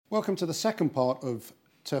Welcome to the second part of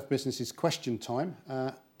Turf Business's question time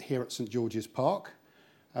here at St George's Park.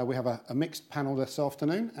 We have a mixed panel this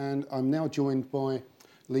afternoon, and I'm now joined by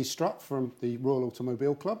Lee Strutt from the Royal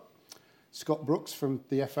Automobile Club, Scott Brooks from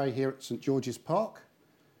the FA here at St George's Park,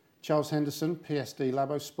 Charles Henderson, PSD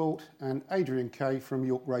Labo Sport, and Adrian Kay from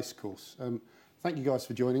York Racecourse. Thank you guys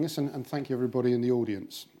for joining us, and thank you everybody in the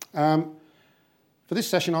audience. For this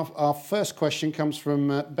session, our first question comes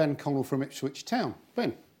from Ben Connell from Ipswich Town.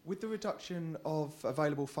 Ben. With the reduction of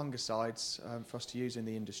available fungicides for us to use in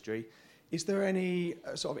the industry, is there any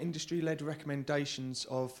sort of industry-led recommendations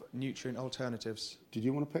of nutrient alternatives? Did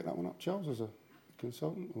you want to pick that one up, Charles, as a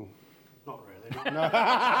consultant? Or? Not really. No. No,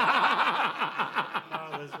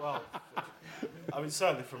 as well. I mean,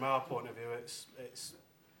 certainly from our point of view, it's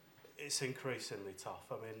increasingly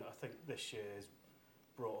tough. I mean, I think this year has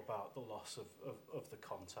brought about the loss of the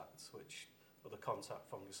contacts, or the contact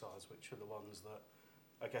fungicides, which are the ones that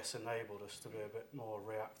I guess enabled us to be a bit more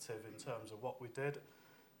reactive in terms of what we did.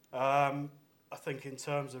 I think in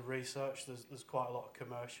terms of research, there's quite a lot of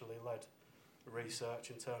commercially led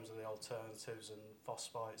research in terms of the alternatives and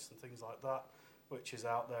phosphites and things like that, which is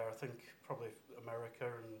out there. I think probably America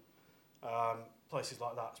and places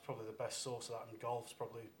like that is probably the best source of that, and golf's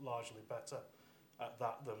probably largely better at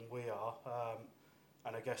that than we are.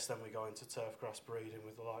 And I guess then we go into turfgrass breeding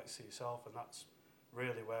with the likes of yourself, and that's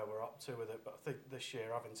really where we're up to with it. But I think this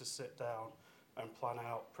year having to sit down and plan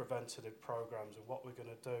out preventative programs and what we're going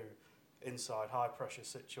to do inside high pressure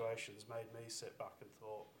situations made me sit back and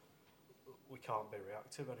thought, we can't be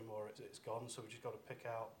reactive anymore, it's gone. So we just got to pick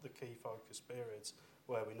out the key focus periods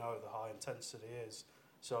where we know the high intensity is,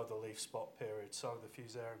 so the leaf spot period, so the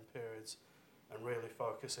fusarium periods, and really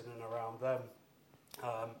focusing in around them.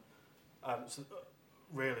 So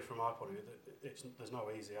really, from my point of view, there's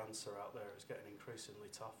no easy answer out there. It's getting increasingly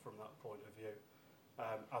tough from that point of view.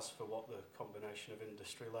 As for what the combination of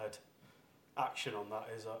industry-led action on that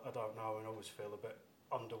is, I don't know, and I always feel a bit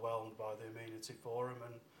underwhelmed by the Amenity Forum,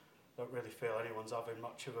 and don't really feel anyone's having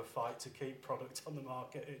much of a fight to keep product on the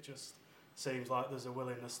market. It just seems like there's a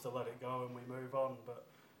willingness to let it go and we move on. But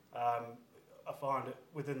I find it,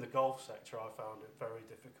 within the golf sector, I found it very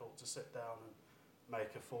difficult to sit down and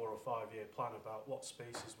make a 4 or 5 year plan about what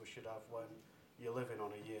species we should have when you're living on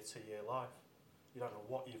a year-to-year life. You don't know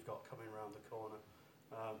what you've got coming around the corner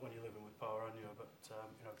when you're living with Pomerania, but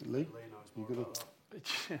Lee knows more about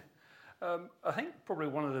that. I think probably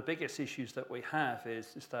one of the biggest issues that we have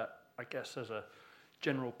is that, I guess, as a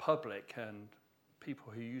general public and people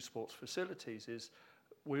who use sports facilities, is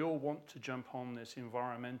we all want to jump on this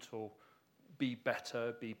environmental, be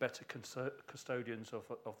better custodians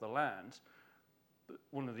of the land. But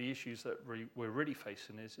one of the issues that we're really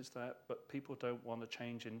facing is that but people don't want to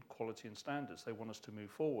change in quality and standards. They want us to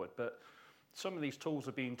move forward. But some of these tools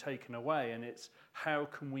are being taken away, and it's how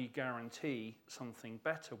can we guarantee something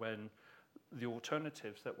better when the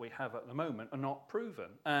alternatives that we have at the moment are not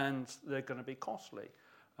proven and they're going to be costly.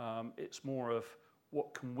 It's more of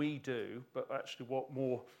what can we do, but actually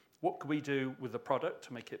what can we do with the product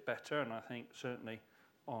to make it better? And I think certainly,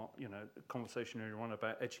 the conversation earlier on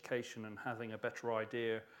about education and having a better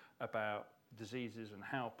idea about diseases and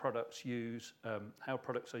how products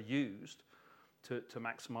are used to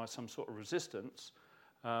maximise some sort of resistance.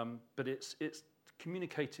 But it's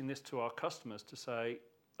communicating this to our customers to say,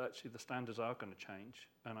 actually the standards are going to change,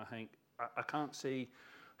 and I think I can't see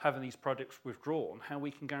having these products withdrawn how we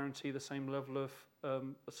can guarantee the same level of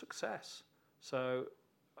success. So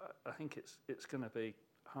I think it's going to be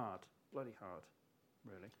hard, bloody hard,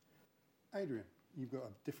 really. Adrian, you've got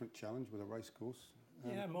a different challenge with a racecourse.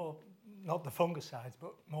 More not the fungicides,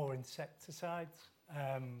 but more insecticides.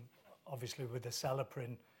 Obviously, with the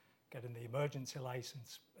Celiprin, getting the emergency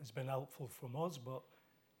license has been helpful from us, but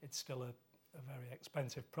it's still a very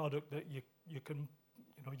expensive product that you can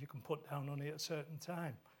put down only at a certain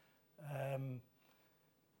time.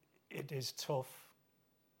 It is tough,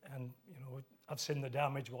 and I've seen the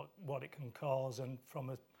damage what it can cause, and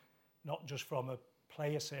not just from a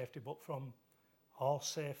player safety, but from horse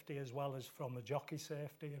safety as well as from a jockey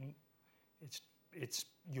safety. And it's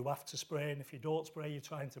you have to spray, and if you don't spray, you're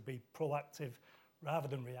trying to be proactive rather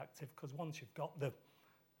than reactive, because once you've got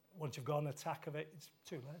an attack of it, it's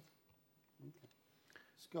too late. Okay.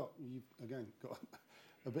 Scott, you've again got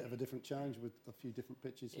a bit of a different challenge with a few different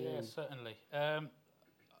pitches here. Yeah, certainly.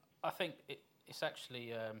 I think it's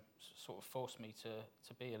actually sort of forced me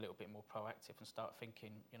to be a little bit more proactive and start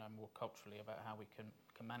thinking, more culturally about how we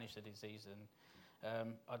can manage the disease.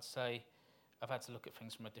 And I'd say I've had to look at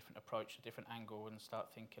things from a different approach, a different angle, and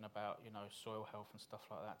start thinking about, you know, soil health and stuff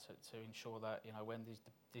like that to ensure that, you know, when these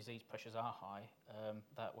disease pressures are high,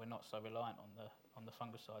 that we're not so reliant on the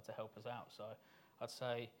fungicide to help us out. So I'd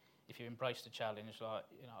say if you embrace the challenge, like,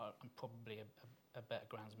 you know, I'm probably a better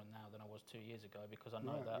groundsman now than I was 2 years ago, because I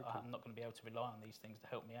know that I'm not going to be able to rely on these things to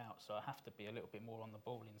help me out. So I have to be a little bit more on the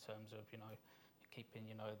ball in terms of, you know, keeping,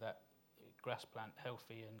 you know, that grass plant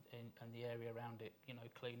healthy and the area around it, you know,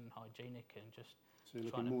 clean and hygienic, and just so you're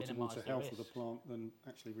looking more towards the health of the plant than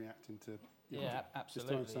actually reacting to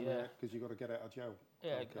absolutely, because you've got to get out of jail.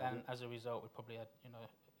 And as a result, we probably had, you know,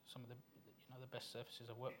 some of the, you know, the best surfaces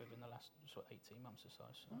I've worked with in the last sort of 18 months or so.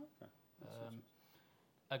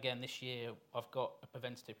 Again, this year I've got a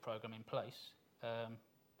preventative program in place,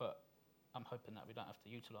 but I'm hoping that we don't have to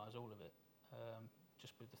utilise all of it.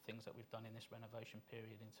 Just with the things that we've done in this renovation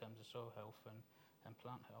period in terms of soil health and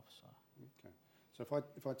plant health. So. Okay. So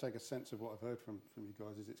if I take a sense of what I've heard from you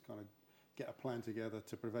guys, is it's kind of get a plan together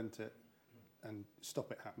to prevent it and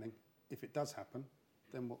stop it happening. If it does happen,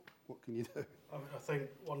 then what can you do? I think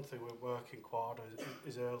one thing we're working quite hard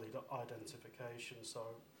is early identification. So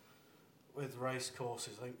with race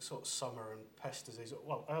courses, I think sort of summer and pest disease,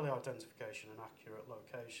 well, early identification and accurate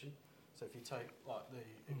location. So if you take like the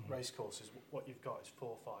race courses, what you've got is 4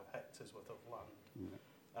 or 5 hectares worth of land. Yeah.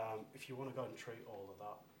 If you want to go and treat all of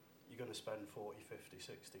that, you're going to spend 40, 50,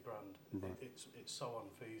 60 grand. Right. It's so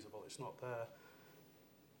unfeasible. It's not there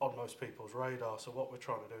on most people's radar. So what we're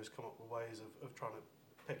trying to do is come up with ways of trying to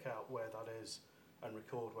pick out where that is and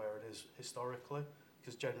record where it is historically,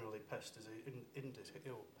 because generally pest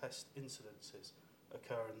incidences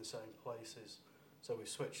occur in the same places. So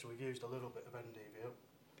we've used a little bit of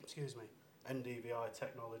NDVI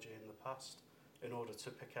technology in the past in order to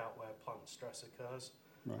pick out where plant stress occurs.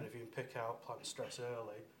 Right. And if you can pick out plant stress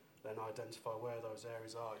early, then identify where those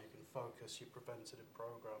areas are, you can focus your preventative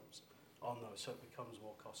programs on those, so it becomes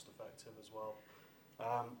more cost effective as well.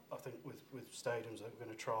 I think with stadiums that we're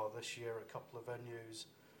going to trial this year, a couple of venues,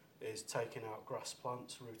 is taking out grass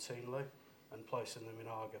plants routinely and placing them in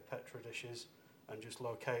Aga Petra dishes and just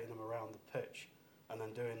locating them around the pitch, and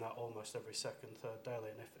then doing that almost every second, third daily.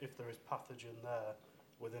 And if there is pathogen there,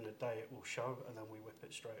 within a day it will show, and then we whip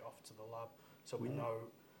it straight off to the lab. So we know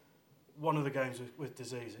one of the games with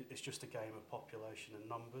disease, it's just a game of population and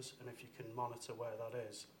numbers, and if you can monitor where that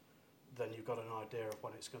is, then you've got an idea of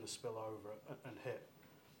when it's going to spill over and hit.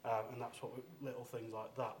 And that's what little things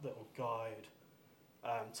like that will guide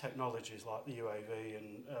technologies like the UAV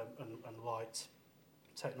and light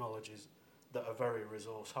technologies that are very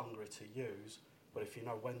resource hungry to use, but if you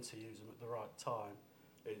know when to use them at the right time,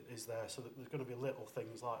 it is there. So that there's going to be little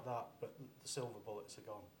things like that, but the silver bullets are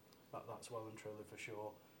gone. That's well and truly for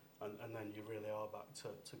sure. And then you really are back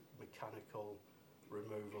to mechanical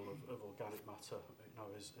removal of organic matter. You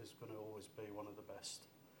know, is going to always be one of the best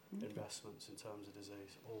investments in terms of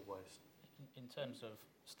disease, always. In terms of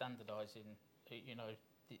standardising, you know,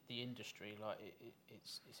 the industry, like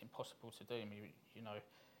it's impossible to do. I mean, you know,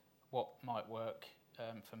 what might work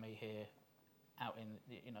for me here out in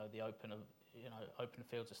the open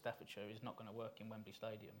fields of Staffordshire is not going to work in Wembley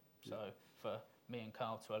Stadium. So for me and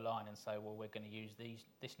Carl to align and say, well, we're going to use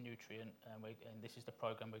this nutrient and this is the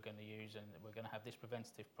program we're going to use, and we're going to have this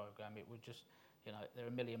preventative program, it would just, you know, they're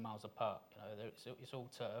a million miles apart. You know, it's all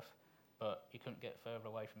turf, but you couldn't get further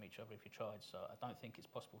away from each other if you tried. So I don't think it's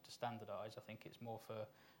possible to standardise. I think it's more for,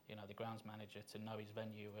 you know, the grounds manager to know his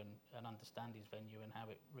venue and understand his venue and how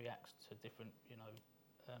it reacts to different, you know,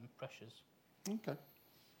 pressures. Okay.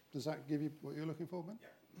 Does that give you what you're looking for, Ben?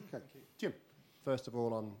 Yeah. Okay. Jim. First of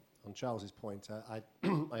all, on Charles's point, I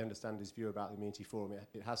understand his view about the Immunity Forum.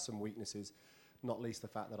 It has some weaknesses, not least the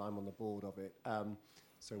fact that I'm on the board of it.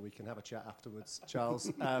 So we can have a chat afterwards,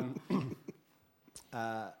 Charles. And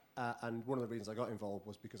one of the reasons I got involved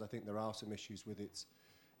was because I think there are some issues with its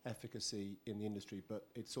efficacy in the industry, but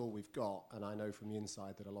it's all we've got, and I know from the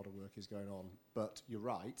inside that a lot of work is going on. But you're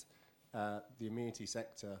right, the immunity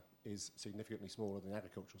sector is significantly smaller than the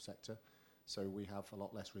agricultural sector, so we have a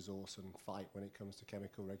lot less resource and fight when it comes to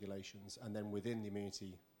chemical regulations. And then within the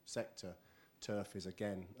immunity sector, turf is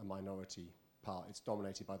again a minority part. It's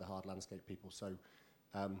dominated by the hard landscape people, so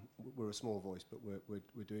we're a small voice, but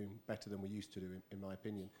we're doing better than we used to do, in my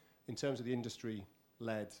opinion. In terms of the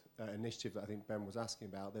industry-led initiative that I think Ben was asking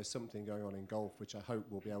about, there's something going on in golf which I hope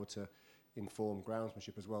will be able to inform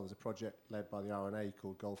groundsmanship as well. There's a project led by the RNA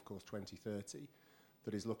called Golf Course 2030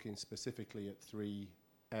 that is looking specifically at 3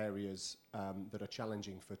 areas that are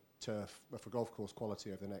challenging for turf, for golf course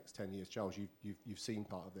quality over the next 10 years. Charles, you've seen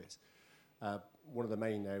part of this. One of the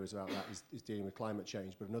main areas about that is dealing with climate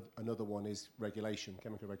change, but another one is regulation,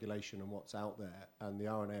 chemical regulation and what's out there. And the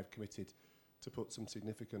RNA have committed to put some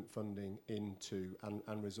significant funding into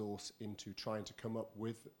and resource into trying to come up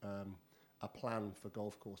with a plan for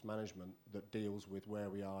golf course management that deals with where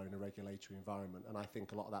we are in a regulatory environment. And I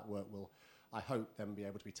think a lot of that work will, I hope, then be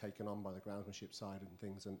able to be taken on by the groundsmanship side and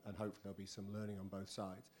things, and hopefully there'll be some learning on both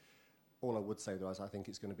sides. All I would say, though, is I think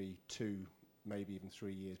it's going to be 2, maybe even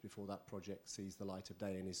 3 years before that project sees the light of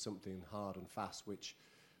day and is something hard and fast, which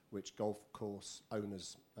golf course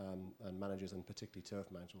owners and managers, and particularly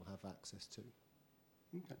turf managers, will have access to.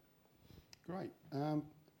 Okay, great.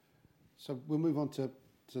 So we'll move on to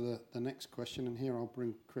the next question, and here I'll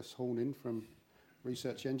bring Chris Horn in from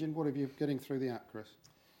Research Engine. What have you getting through the app, Chris?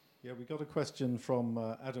 Yeah, we got a question from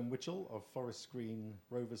Adam Witchell of Forest Green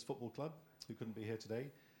Rovers Football Club, who couldn't be here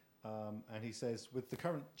today. And he says, with the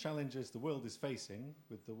current challenges the world is facing,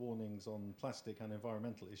 with the warnings on plastic and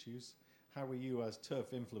environmental issues, how are you as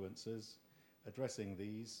turf influencers addressing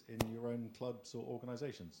these in your own clubs or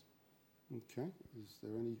organisations? Okay, is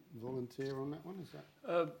there any volunteer on that one? Is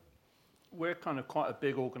that? We're kind of quite a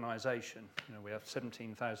big organisation. You know, we have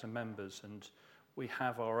 17,000 members, and we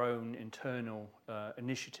have our own internal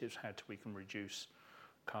initiatives how we can reduce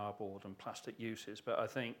cardboard and plastic uses. But I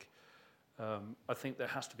think there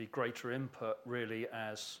has to be greater input, really,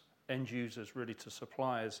 as end users, really, to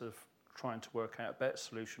suppliers of trying to work out a better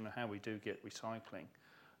solution of how we do get recycling.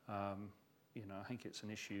 You know, I think it's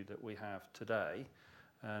an issue that we have today,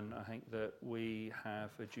 and I think that we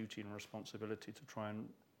have a duty and responsibility to try and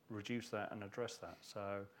reduce that and address that.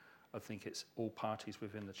 So I think it's all parties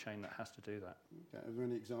within the chain that has to do that. Okay. Are there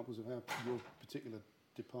any examples of how your particular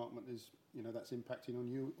department is, you know, that's impacting on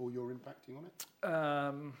you, or you're impacting on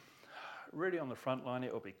it? Really on the front line,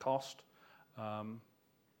 it'll be cost,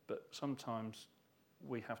 but sometimes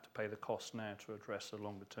we have to pay the cost now to address a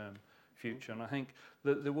longer term future. And I think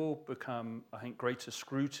that there will become, greater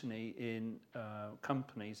scrutiny in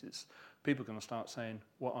companies. It's people are going to start saying,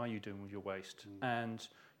 what are you doing with your waste? And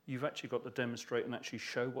you've actually got to demonstrate and actually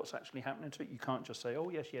show what's actually happening to it. You can't just say, oh,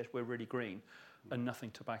 yes, we're really green, and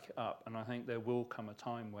nothing to back it up. And I think there will come a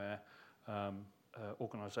time where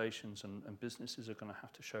organisations and businesses are going to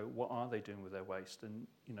have to show what are they doing with their waste. And,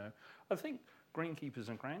 you know, I think greenkeepers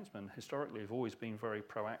and groundsmen historically have always been very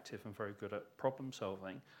proactive and very good at problem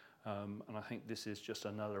solving. And I think this is just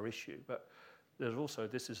another issue. But there's also,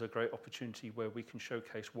 this is a great opportunity where we can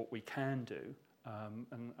showcase what we can do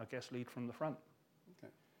and I guess lead from the front.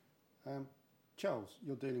 Okay. Charles,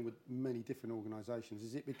 you're dealing with many different organisations.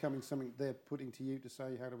 Is it becoming something they're putting to you to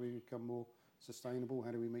say, how do we become more sustainable?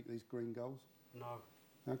 How do we meet these green goals? No.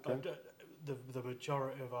 Okay. The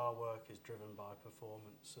majority of our work is driven by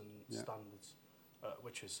performance and standards,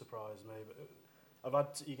 which has surprised me.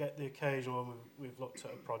 But you get the occasion when we've looked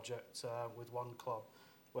at a project with one club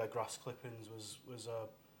where grass clippings was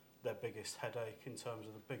their biggest headache in terms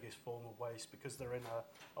of the biggest form of waste, because they're in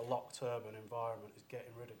a locked urban environment. Is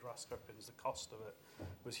getting rid of grass clippings, the cost of it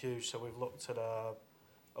was huge. So we've looked at a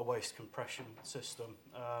waste compression system.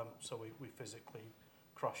 So we physically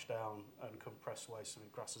crush down and compress waste. I mean,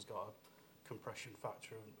 grass has got a compression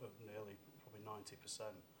factor of nearly probably 90%.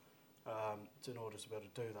 In order to be able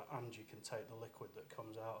to do that, and you can take the liquid that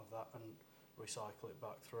comes out of that and recycle it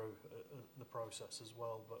back through the process as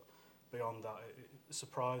well. But beyond that,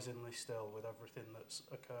 surprisingly still, with everything that's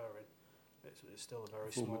occurring, it's still a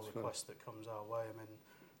very small request that comes our way. I mean,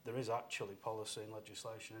 there is actually policy and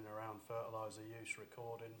legislation in around fertiliser use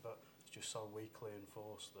recording, but it's just so weakly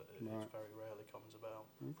enforced that it very rarely comes about.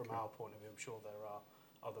 Okay. From our point of view, I'm sure there are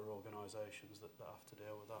other organisations that have to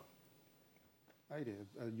deal with that. Adi,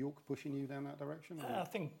 are York pushing you down that direction? I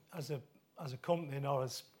think as a company, or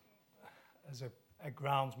as a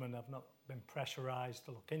groundsman, I've not been pressurised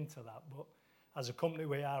to look into that. But as a company,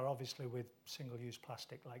 we are obviously with single-use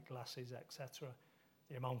plastic like glasses, etc.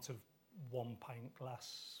 The amount of one-pint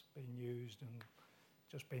glass being used and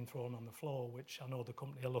just being thrown on the floor, which I know the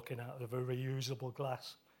company are looking at, of a reusable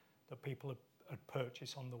glass that people had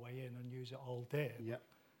purchased on the way in and use it all day. Yeah.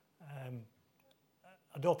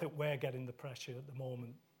 I don't think we're getting the pressure at the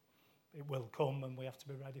moment. It will come and we have to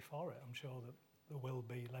be ready for it. I'm sure that there will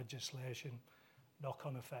be legislation,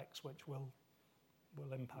 knock-on effects, which will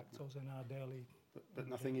impact us in our daily... But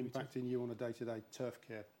nothing impacting you on a day-to-day turf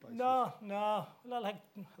care basis? No. Well, like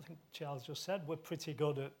I think Charles just said, we're pretty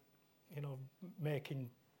good at, making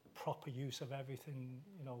proper use of everything,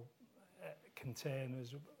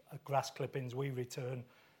 containers, grass clippings, we return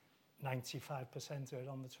 95% of it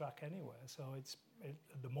on the track anyway. So at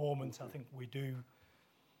the moment, I think we do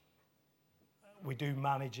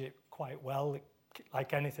manage it quite well.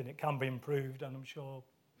 like anything, it can be improved, and I'm sure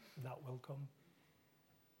that will come.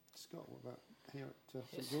 Scott, what about here at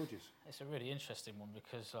St George's? It's a really interesting one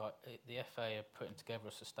because the FA are putting together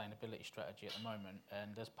a sustainability strategy at the moment,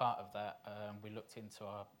 and as part of that, we looked into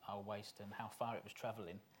our waste and how far it was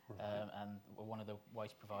travelling. And one of the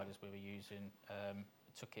waste providers we were using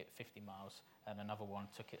took it 50 miles, and another one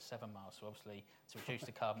took it 7 miles. So obviously, to reduce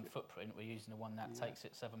the carbon footprint, we're using the one that takes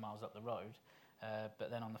it 7 miles up the road.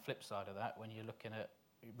 But then on the flip side of that, when you're looking at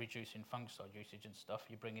reducing fungicide usage and stuff,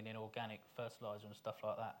 you're bringing in organic fertiliser and stuff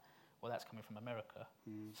like that. Well, that's coming from America.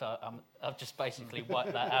 So I've just basically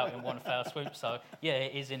wiped that out in one foul swoop. So yeah,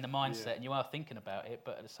 it is in the mindset, and you are thinking about it,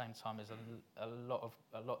 but at the same time, there's a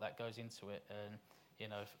lot that goes into it, and you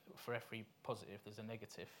know, for every positive, there's a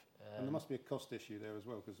negative. And there must be a cost issue there as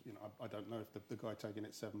well, because you know, I don't know if the guy taking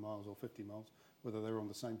it 7 miles or 50 miles, whether they're on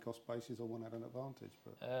the same cost basis or one had an advantage.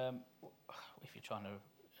 But if you're trying to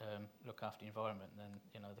look after the environment, then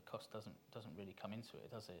you know the cost doesn't really come into it,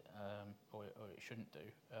 does it? Or it shouldn't do.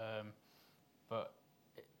 But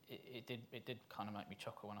it did kind of make me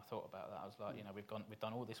chuckle when I thought about that. I was like, you know, we've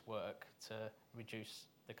done all this work to reduce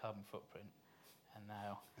the carbon footprint, and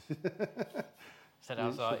now. So I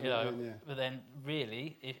was like, you know, but then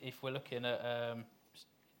really, if we're looking at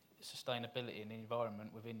sustainability in the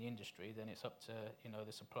environment within the industry, then it's up to, you know,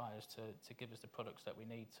 the suppliers to give us the products that we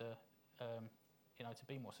need to, you know, to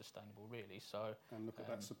be more sustainable, really. So and look at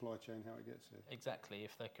that supply chain, how it gets here. Exactly.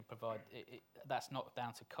 If they could provide, that's not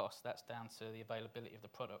down to cost. That's down to the availability of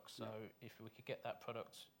the product. So if we could get that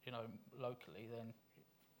product, you know, locally, then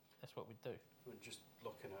that's what we'd do. We're just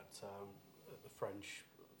looking at the French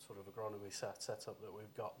sort of agronomy setup that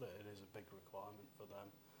we've got, that it is a big requirement for them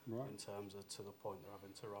in terms of, to the point they're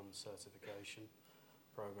having to run certification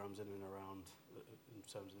programs in and around in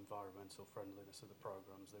terms of environmental friendliness of the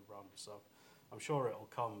programs they run. So I'm sure it'll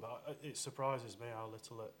come, but it surprises me how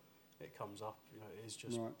little it comes up. You know, it is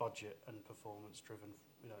just budget and performance driven,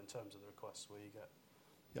 you know, in terms of the requests we get.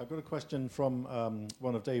 Yeah, I've got a question from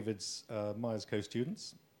one of David's Myers Co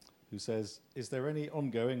students, who says, is there any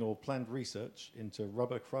ongoing or planned research into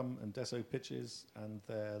rubber crumb and deso pitches and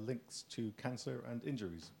their links to cancer and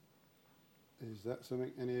injuries? Is that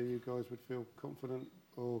something any of you guys would feel confident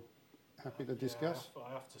or happy to discuss?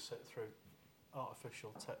 I have to sit through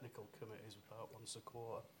artificial technical committees about once a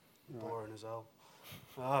quarter, boring as hell.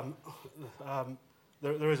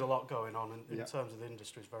 There is a lot going on in terms of the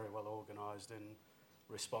industry is very well organised in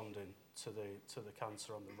responding to the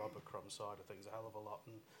cancer on the rubber crumb side of things, a hell of a lot,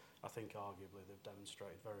 and I think arguably they've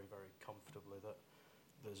demonstrated very, very comfortably that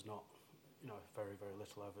there's not, you know, very, very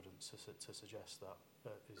little evidence to suggest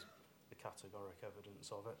that is the categoric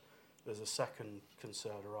evidence of it. There's a second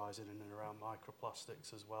concern arising in and around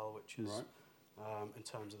microplastics as well, which is in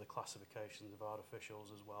terms of the classifications of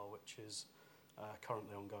artificials as well, which is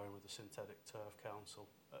currently ongoing with the Synthetic Turf Council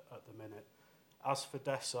at the minute. As for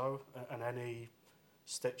Deso and any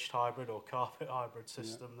stitched hybrid or carpet hybrid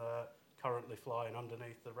system, they're currently flying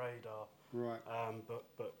underneath the radar.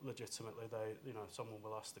 But legitimately, someone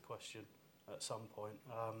will ask the question at some point.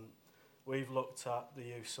 We've looked at the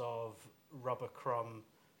use of rubber crumb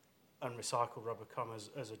and recycled rubber crumb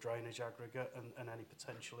as a drainage aggregate and any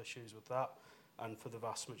potential issues with that. And for the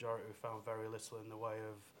vast majority, we found very little in the way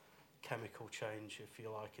of chemical change, if you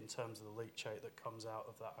like, in terms of the leachate that comes out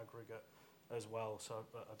of that aggregate as well. So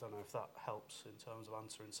I don't know if that helps in terms of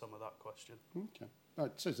answering some of that question. Okay.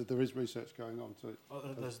 It says that there is research going on. So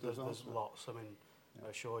there's lots. I mean, I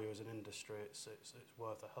assure you, as an industry, it's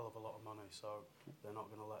worth a hell of a lot of money. So they're not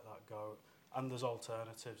going to let that go. And there's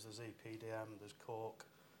alternatives. There's EPDM. There's cork.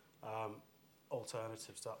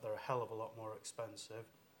 Alternatives that they're a hell of a lot more expensive.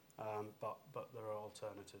 But there are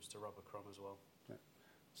alternatives to rubber crumb as well. Okay.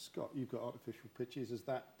 Scott, you've got artificial pitches. Has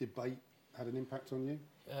that debate had an impact on you?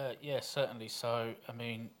 Yeah, certainly. So, I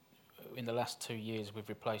mean, in the last 2 years, we've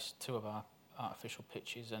replaced 2 of our artificial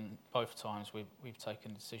pitches, and both times we've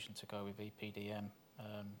taken the decision to go with EPDM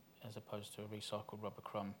as opposed to a recycled rubber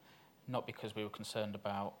crumb, not because we were concerned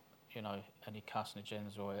about, you know, any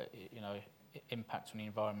carcinogens or, you know, impact on the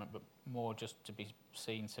environment, but more just to be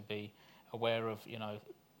seen to be aware of, you know,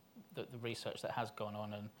 the research that has gone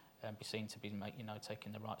on and be seen to be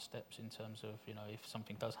taking the right steps in terms of, you know, if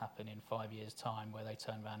something does happen in 5 years' time where they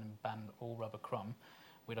turn around and ban all rubber crumb,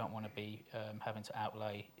 we don't want to be having to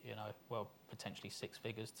outlay, you know, well, potentially 6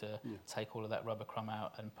 figures to take all of that rubber crumb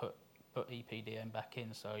out and put EPDM back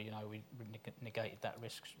in. So, you know, we negated that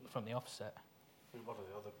risk from the offset. I mean, one of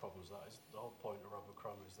the other problems that is the whole point of rubber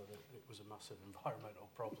crumb is that it was a massive environmental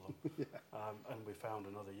problem, and we found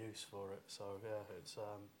another use for it. So yeah, it's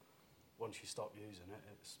once you stop using it,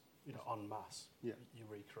 it's you know, en masse, Yeah. you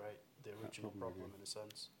recreate the original problem problem in a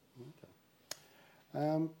sense.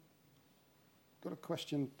 Okay. Got a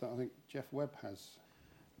question that I think Jeff Webb has.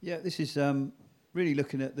 Yeah, this is really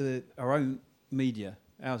looking at our own media,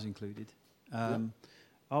 ours included.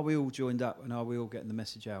 Are we all joined up and are we all getting the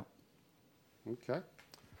message out? Okay.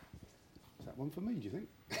 Is that one for me, do you think?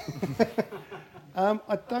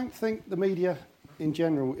 I don't think the media in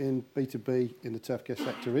general in B2B in the turf care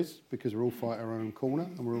sector is, because we're all fighting our own corner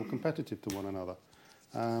and we're all competitive to one another.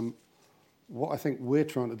 What I think we're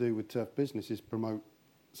trying to do with Turf Business is promote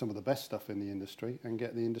some of the best stuff in the industry and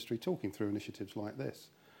get the industry talking through initiatives like this.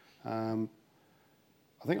 I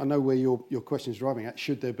think I know where your question is driving at.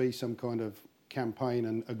 Should there be some kind of campaign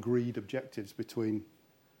and agreed objectives between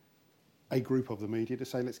a group of the media to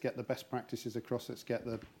say, let's get the best practices across, let's get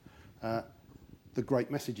the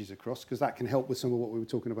great messages across, because that can help with some of what we were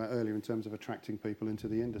talking about earlier in terms of attracting people into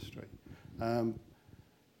the industry.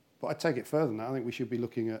 But I take it further than that. I think we should be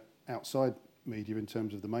looking at outside media in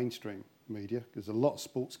terms of the mainstream media. There's a lot of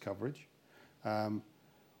sports coverage.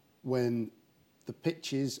 When the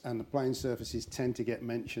pitches and the playing surfaces tend to get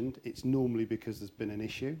mentioned, it's normally because there's been an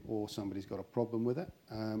issue or somebody's got a problem with it,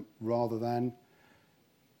 rather than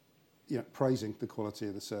praising the quality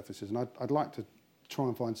of the surfaces. And I'd like to try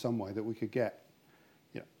and find some way that we could get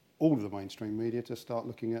all of the mainstream media to start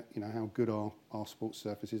looking at how good our sports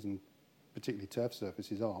surfaces and particularly turf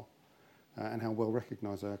surfaces are, and how well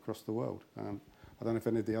recognised they are across the world. I don't know if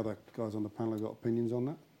any of the other guys on the panel have got opinions on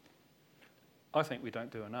that. I think we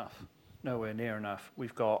don't do enough. Nowhere near enough.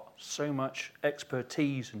 We've got so much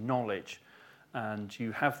expertise and knowledge, and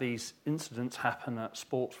you have these incidents happen at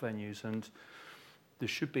sports venues, and there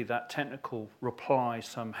should be that technical reply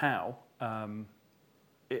somehow.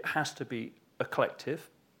 It has to be a collective,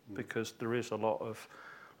 because there is a lot of,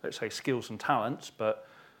 let's say, skills and talents, but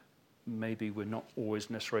maybe we're not always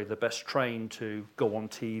necessarily the best trained to go on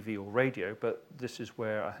TV or radio, but this is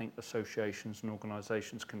where I think associations and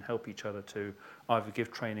organisations can help each other to either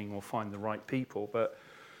give training or find the right people. But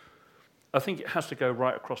I think it has to go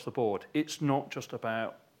right across the board. It's not just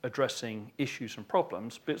about addressing issues and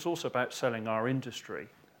problems, but it's also about selling our industry.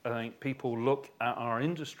 I think people look at our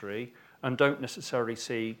industry and don't necessarily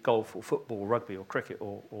see golf or football, rugby or cricket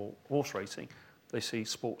or horse racing. They see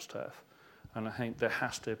sports turf. And I think there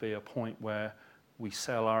has to be a point where we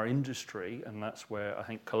sell our industry, and that's where I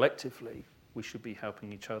think collectively we should be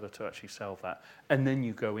helping each other to actually sell that. And then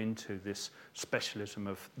you go into this specialism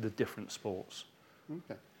of the different sports.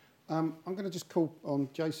 Okay. I'm going to just call on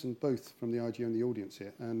Jason Booth from the IGO in the audience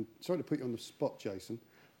here. And sorry to put you on the spot, Jason,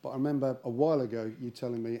 but I remember a while ago you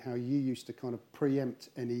telling me how you used to kind of preempt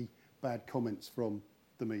any bad comments from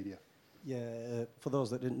the media. Yeah, for those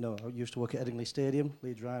that didn't know, I used to work at Headingley Stadium,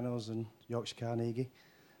 Leeds Rhinos and Yorkshire Carnegie,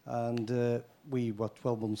 and we were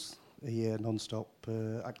 12 months a year non-stop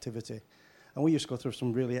activity. And we used to go through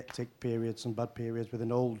some really hectic periods, some bad periods with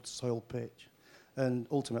an old soil pitch. And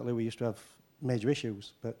ultimately we used to have major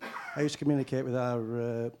issues. But I used to communicate with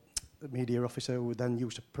our media officer, who then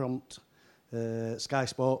used to prompt Sky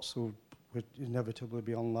Sports, who would inevitably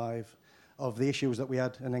be on live, of the issues that we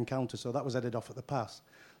had and encountered. So that was headed off at the pass.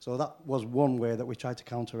 So that was one way that we tried to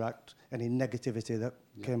counteract any negativity that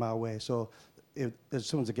came our way. So as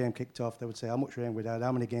soon as the game kicked off, they would say how much rain we'd had,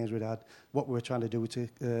 how many games we'd had, what we were trying to do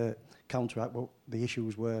to counteract what the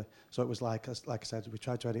issues were. So it was like I said, we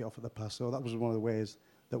tried to head it off at the pass. So that was one of the ways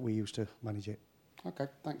that we used to manage it. Okay,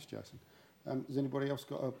 thanks, Jason. Has anybody else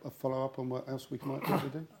got a follow-up on what else we might be able to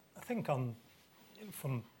do? I think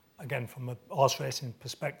from a horse racing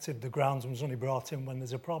perspective, the groundsman's only brought in when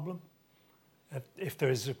there's a problem. If there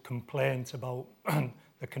is a complaint about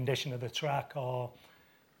the condition of the track, or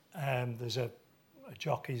there's a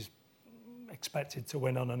jockey's expected to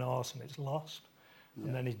win on an horse and it's lost,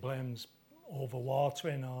 and then he blames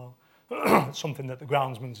overwatering or something that the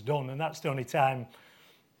groundsman's done, and that's the only time,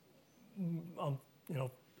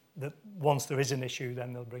 that once there is an issue,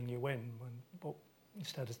 then they'll bring you in. But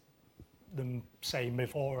instead of them saying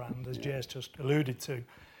beforehand, as Jay's just alluded to,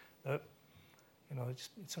 that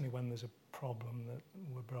it's only when there's a problem that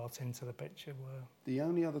we're brought into the picture. Where the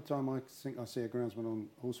only other time I think I see a groundsman on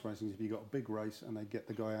horse racing is if you've got a big race and they get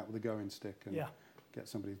the guy out with a going stick and get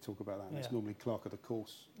somebody to talk about that. And it's normally clerk of the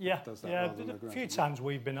course that does that rather than the groundsman. A few times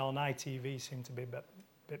we've been on ITV, seem to be a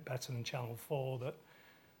bit better than Channel 4, that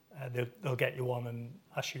they'll get you on and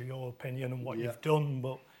ask you your opinion and what you've done,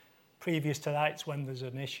 but previous to that, it's when there's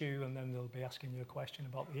an issue, and then they'll be asking you a question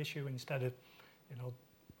about the issue instead of,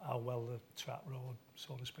 how well the track rode,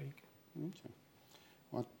 so to speak. Okay.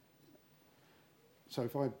 Well, so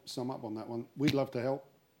if I sum up on that one, we'd love to help.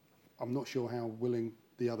 I'm not sure how willing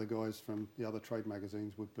the other guys from the other trade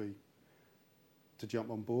magazines would be to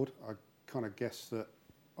jump on board. I kind of guess that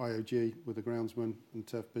IOG with the Groundsman and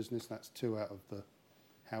Turf Business, that's 2 out of the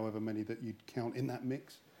however many that you'd count in that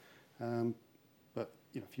mix. But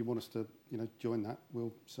if you want us to join that,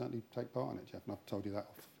 we'll certainly take part in it, Jeff. And I've told you that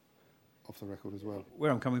off the record as well.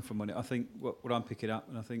 Where I'm coming from on it, I think what I'm picking up,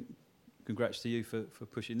 and I think congrats to you for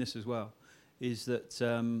pushing this as well, is that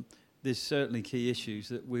there's certainly key issues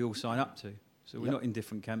that we all sign up to. So we're not in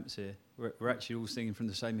different camps here. We're actually all singing from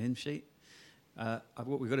the same hymn sheet.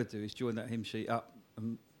 What we've got to do is join that hymn sheet up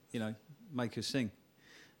and make us sing.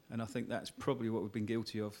 And I think that's probably what we've been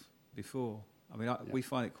guilty of before. I mean, we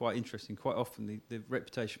find it quite interesting. Quite often, the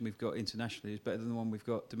reputation we've got internationally is better than the one we've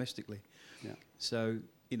got domestically. Yeah. So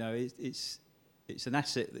it's an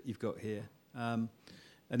asset that you've got here. And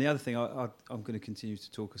the other thing, I'm going to continue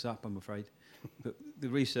to talk us up, I'm afraid. But the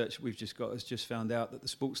research we've just got has just found out that the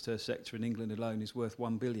sports turf sector in England alone is worth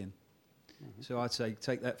 $1 billion. Mm-hmm. So I'd say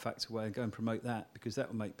take that fact away and go and promote that, because that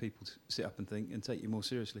will make people sit up and think and take you more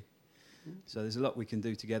seriously. Mm-hmm. So there's a lot we can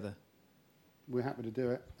do together. We're happy to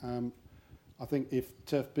do it. I think if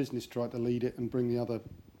Turf Business tried to lead it and bring the other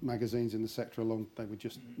magazines in the sector along, they would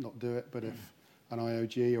just not do it. But if an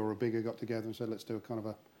IOG or a bigger got together and said, let's do a kind of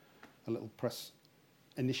a little press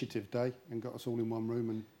initiative day and got us all in one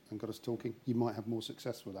room and got us talking, you might have more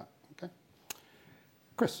success with that. Okay,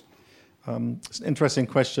 Chris. It's an interesting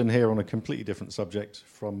question here on a completely different subject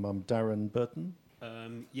from Darren Burton.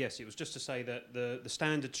 Yes, it was just to say that the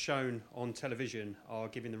standards shown on television are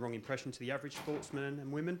giving the wrong impression to the average sportsman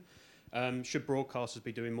and women. Should broadcasters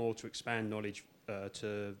be doing more to expand knowledge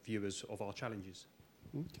to viewers of our challenges?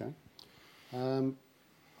 Okay.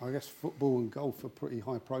 I guess football and golf are pretty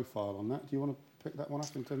high profile on that. Do you want to pick that one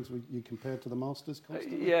up in terms of you compared to the Masters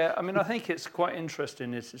constantly? Yeah, I mean, I think it's quite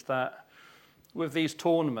interesting is that with these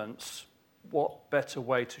tournaments, what better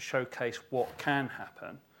way to showcase what can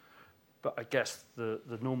happen? But I guess the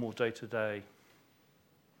normal day-to-day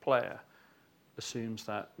player assumes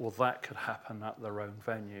that, well, that could happen at their own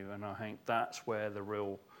venue. And I think that's where the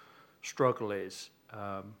real struggle is.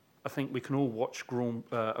 I think we can all watch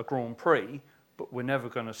a Grand Prix, but we're never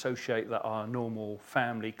going to associate that our normal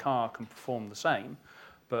family car can perform the same.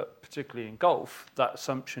 But particularly in golf, that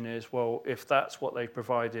assumption is, well, if that's what they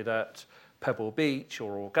provided at Pebble Beach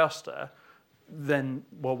or Augusta, then,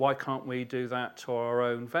 well, why can't we do that to our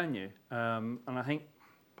own venue? And I think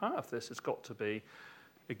part of this has got to be,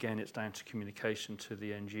 again, it's down to communication to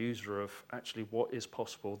the end user of actually what is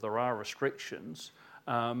possible. There are restrictions,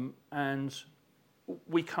 and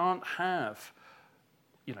we can't have,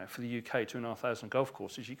 for the UK, 2,500 golf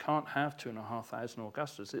courses. You can't have 2,500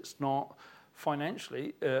 Augustas. It's not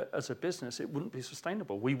financially, as a business, it wouldn't be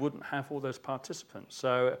sustainable. We wouldn't have all those participants.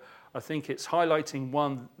 So I think it's highlighting,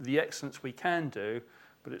 one, the excellence we can do,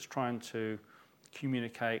 but it's trying to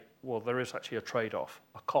communicate, well, there is actually a trade-off,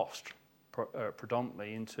 a cost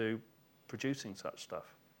predominantly into producing such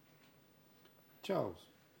stuff. Charles,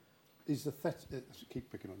 is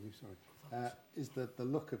keep picking on you, sorry. Is the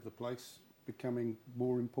look of the place becoming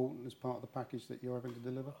more important as part of the package that you're having to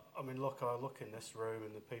deliver? I mean, look, I look in this room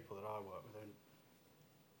and the people that I work with, and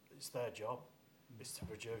it's their job is to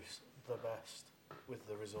produce the best with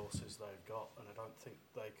the resources they've got, and I don't think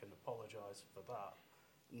they can apologise for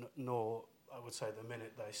that. Nor, I would say, the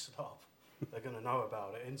minute they stop, they're going to know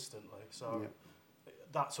about it instantly. So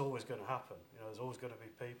that's always going to happen. There's always going to be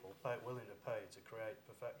people willing to pay to create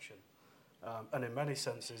perfection. And in many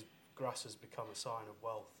senses, grass has become a sign of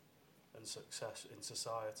wealth and success in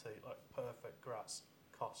society. Like, perfect grass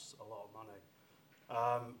costs a lot of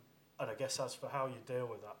money. And I guess as for how you deal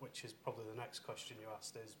with that, which is probably the next question you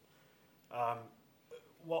asked, is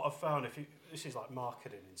what I've found, this is like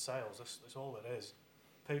marketing in sales, that's all it is.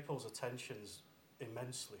 People's attention's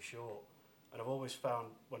immensely short. And I've always found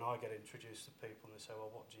when I get introduced to people and they say,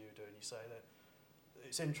 well, what do you do? And you say that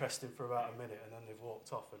it's interesting for about a minute and then they've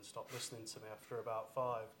walked off and stopped listening to me after about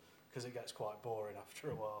 5, because it gets quite boring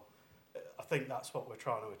after a while. I think that's what we're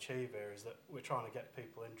trying to achieve here, is that we're trying to get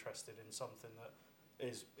people interested in something that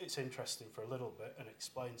it's interesting for a little bit and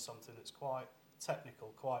explain something that's quite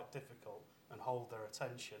technical, quite difficult, and hold their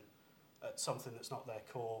attention at something that's not their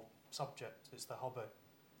core subject, it's their hobby.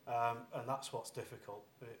 And that's what's difficult.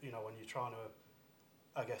 When you're trying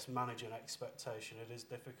to, I guess, manage an expectation, it is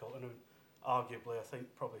difficult. And arguably, I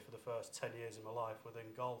think probably for the first 10 years of my life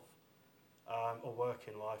within golf or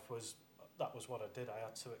working life, that was what I did. I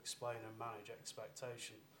had to explain and manage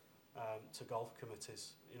expectation to golf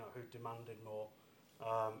committees, who demanded more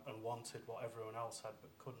and wanted what everyone else had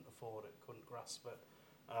but couldn't afford it, couldn't grasp it.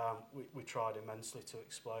 We tried immensely to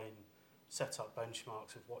explain, set up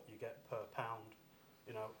benchmarks of what you get per pound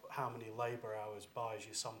you know, how many labour hours buys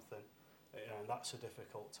you something, you know, and that's a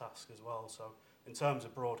difficult task as well. So in terms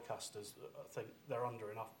of broadcasters, I think they're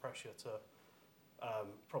under enough pressure to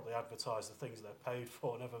probably advertise the things they're paid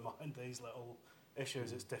for, never mind these little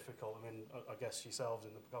issues. It's difficult. I mean, I guess yourselves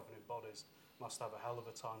in the governing bodies must have a hell of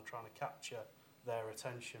a time trying to capture their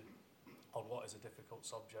attention on what is a difficult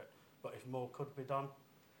subject. But if more could be done,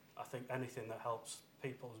 I think anything that helps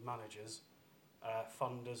people as managers,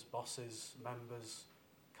 funders, bosses, members,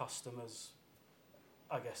 customers,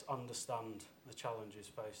 I guess, understand the challenges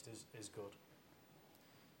faced is good.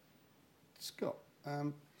 Scott,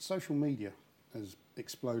 social media has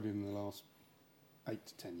exploded in the last 8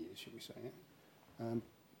 to 10 years, should we say it?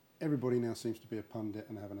 Everybody now seems to be a pundit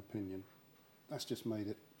and have an opinion. That's just made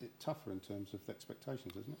it tougher in terms of the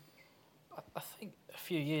expectations, isn't it? I think a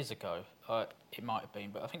few years ago it might have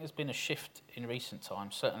been, but I think there's been a shift in recent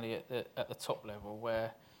times, certainly at the top level,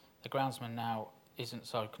 where the groundsman now isn't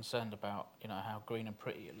so concerned about, you know, how green and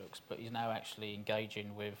pretty it looks, but he's now actually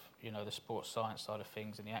engaging with, you know, the sports science side of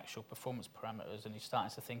things and the actual performance parameters, and he's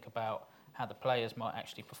starting to think about how the players might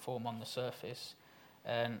actually perform on the surface.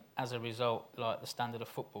 And as a result, like, the standard of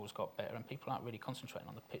football's got better, and people aren't really concentrating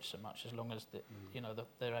on the pitch so much, as long as you know,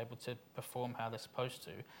 they're able to perform how they're supposed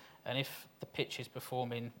to. And if the pitch is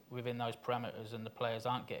performing within those parameters and the players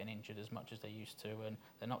aren't getting injured as much as they used to, and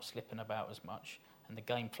they're not slipping about as much, and the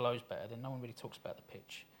game flows better, then no one really talks about the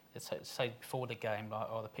pitch. They say before the game, like,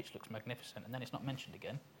 oh, the pitch looks magnificent, and then it's not mentioned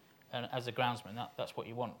again. And as a groundsman, that's what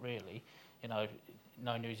you want, really. You know,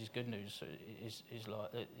 no news is good news is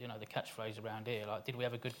like, you know, the catchphrase around here. Like, did we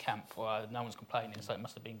have a good camp? Well, no one's complaining, so it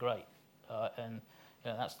must have been great. And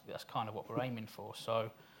you know, that's kind of what we're aiming for. So,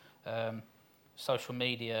 social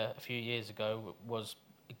media a few years ago was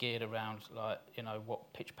geared around, like, you know,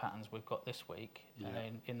 what pitch patterns we've got this week. Yeah.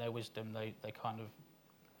 And in their wisdom, they kind of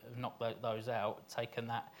have knocked those out, taken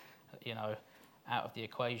that, you know, out of the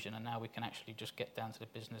equation, and now we can actually just get down to the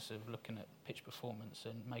business of looking at pitch performance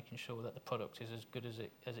and making sure that the product is as good as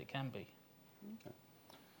it can be. Okay.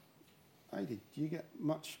 Adi, do you get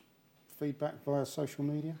much feedback via social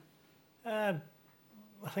media? I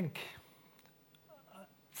think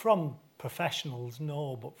from professionals,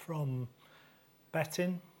 no, but from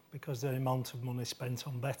betting, because the amount of money spent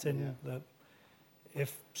on betting, that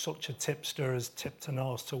if such a tipster has tipped an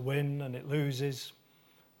horse to win and it loses,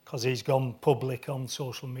 because he's gone public on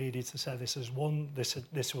social media to say this has won,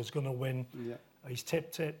 this was going to win, he's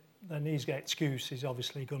tipped it, then he's got excuse, he's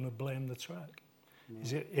obviously going to blame the track.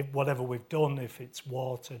 Is it, if whatever we've done, if it's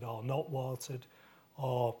watered or not watered,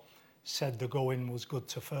 or said the going was good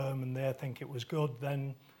to firm and they think it was good,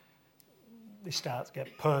 then they start to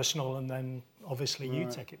get personal, and then obviously you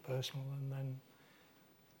take it personal, and then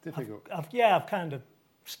difficult. I've kind of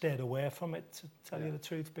stayed away from it, to tell you the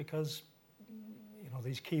truth, because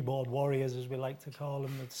these keyboard warriors, as we like to call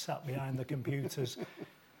them, that sat behind the computers,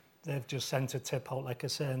 they've just sent a tip out, like I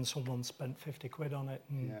say, and someone spent 50 quid on it,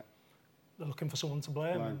 and they're looking for someone to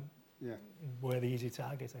blame. And we're the easy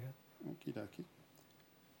target, I guess. Okie dokie.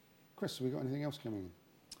 Chris, have we got anything else coming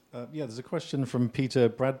in? There's a question from Peter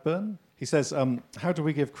Bradburn. He says, how do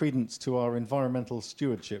we give credence to our environmental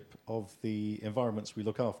stewardship of the environments we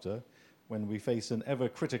look after when we face an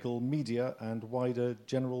ever-critical media and wider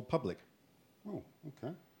general public? Oh,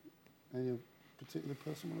 okay. Any particular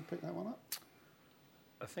person want to pick that one up?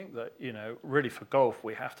 I think that, really for golf,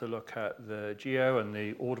 we have to look at the Geo and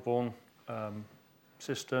the Audubon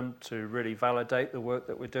system to really validate the work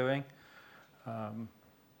that we're doing.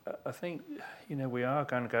 I think, we are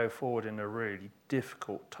going to go forward in a really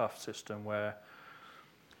difficult, tough system where,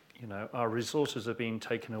 our resources are being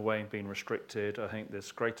taken away and being restricted. I think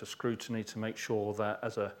there's greater scrutiny to make sure that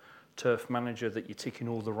as a turf manager that you're ticking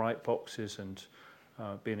all the right boxes and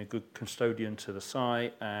being a good custodian to the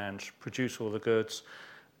site and produce all the goods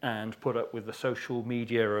and put up with the social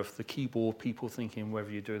media of the keyboard people thinking whether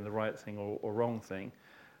you're doing the right thing or wrong thing.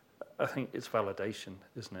 I think it's validation,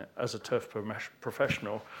 isn't it? As a turf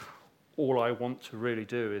professional, all I want to really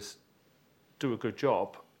do is do a good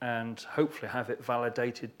job and hopefully have it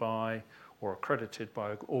validated by or accredited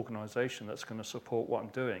by an organisation that's going to support what I'm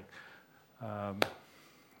doing.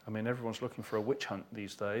 Everyone's looking for a witch hunt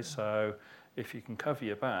these days, so if you can cover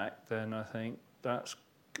your back, then I think that's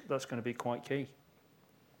going to be quite key.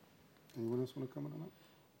 Anyone else want to comment on that?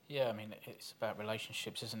 Yeah, it's about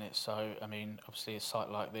relationships, isn't it? So, obviously a site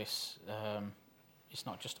like this, it's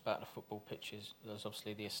not just about the football pitches. There's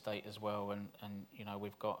obviously the estate as well, and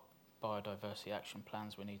we've got biodiversity action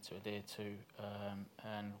plans we need to adhere to,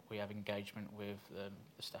 and we have engagement with the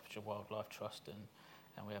Staffordshire Wildlife Trust,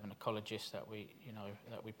 and we have an ecologist that we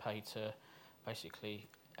pay to basically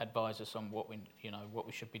advise us on what we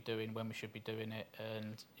should be doing, when we should be doing it,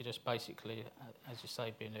 and it just basically, as you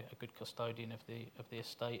say, being a good custodian of the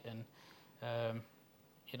estate, and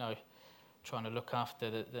trying to look after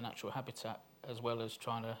the natural habitat as well as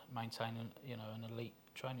trying to maintain an elite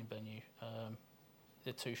training venue.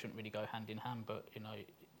 The two shouldn't really go hand in hand, but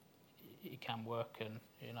it can work, and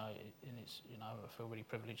it's I feel really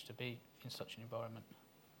privileged to be in such an environment.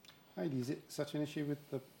 Hayley, is it such an issue with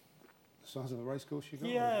the size of the racecourse you got?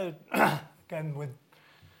 Yeah, again, with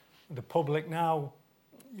the public now,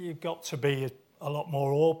 you've got to be a lot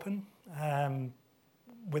more open.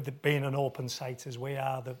 With it being an open site as we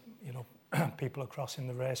are, people are crossing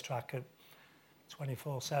the racetrack at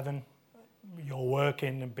 24/7. You're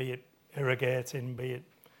working, and be it irrigating, be it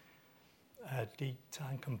deep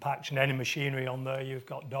tank compaction, any machinery on there. You've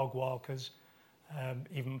got dog walkers,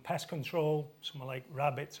 even pest control. Something like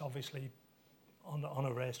rabbits, obviously, on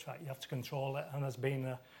a racetrack, you have to control it. And as being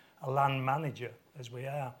a land manager, as we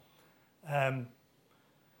are,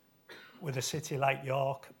 with a city like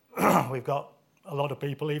York, we've got a lot of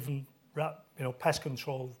people, even pest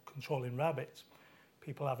controlling rabbits.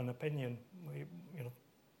 People have an opinion.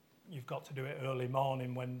 You've got to do it early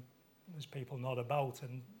morning when there's people not about,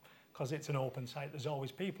 and because it's an open site, there's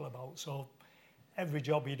always people about. So every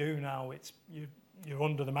job you do now, you're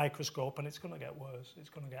under the microscope, and it's going to get worse. It's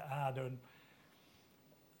going to get harder, and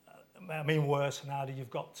worse and harder. You've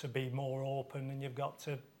got to be more open, and you've got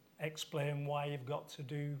to explain why you've got to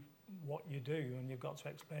do what you do, and you've got to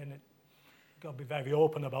explain it. You've got to be very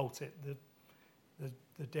open about it.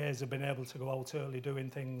 The days of being able to go out early doing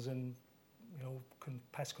things and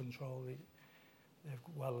pest control, they've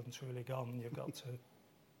well and truly gone. You've got to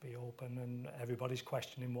be open, and everybody's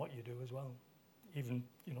questioning what you do as well. Even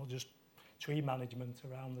just tree management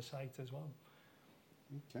around the site as well.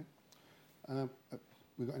 Okay.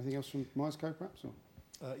 We got anything else from Myesco, perhaps?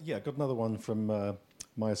 Or? Yeah, got another one from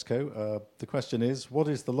Myesco. The question is, what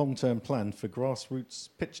is the long-term plan for grassroots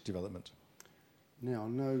pitch development? Now, I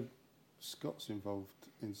know Scott's involved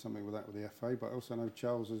in something with that with the FA, but I also know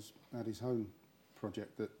Charles has had his own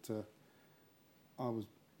project that I was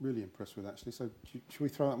really impressed with, actually. So should we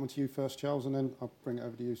throw that one to you first, Charles, and then I'll bring it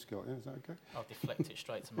over to you, Scott? Yeah, is that okay? I'll deflect it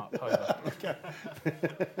straight to Mark Pover. Okay.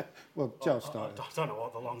 Well, Charles started. I don't know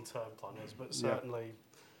what the long-term plan is, but certainly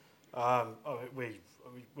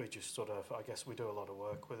we just sort of, I guess we do a lot of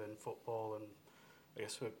work within football, and I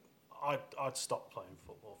guess I'd stopped playing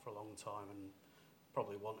football for a long time and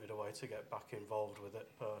probably wanted a way to get back involved with it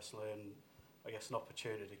personally, and I guess an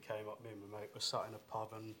opportunity came up. Me and my mate were sat in a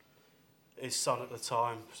pub, and his son at the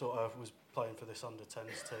time sort of was playing for this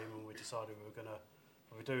under-10s team, and we decided we were going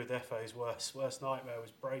to do the FA's worst nightmare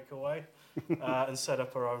was break away and set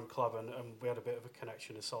up our own club, and we had a bit of a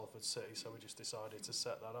connection to Salford City, so we just decided to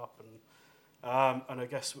set that up, and I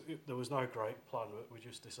guess there was no great plan. We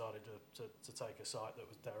just decided to take a site that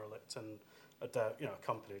was derelict, and a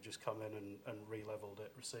company had just come in and re-levelled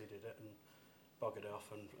it, reseeded it, and buggered it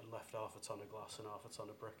off, and left half a ton of glass and half a ton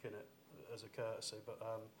of brick in it as a courtesy. But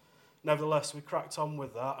nevertheless, we cracked on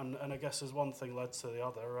with that, and I guess as one thing led to the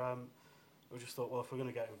other, we just thought, well, if we're going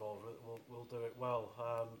to get involved with it, we'll do it well.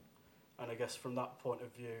 And I guess from that point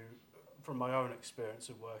of view, from my own experience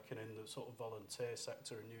of working in the sort of volunteer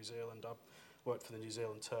sector in New Zealand, I've worked for the New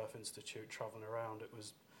Zealand Turf Institute, travelling around. It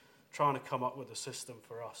was trying to come up with a system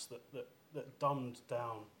for us that dumbed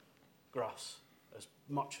down grass as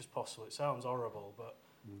much as possible. It sounds horrible, but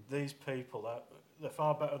these people, they're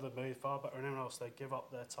far better than me, far better than anyone else. They give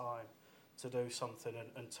up their time to do something,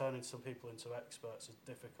 and turning some people into experts is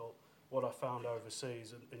difficult. What I found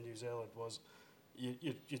overseas in New Zealand was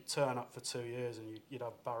you'd turn up for 2 years, and you'd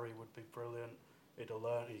have Barry would be brilliant. He'd have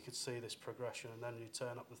learned, and you could see this progression, and then you'd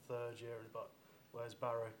turn up the 3rd year, and but where's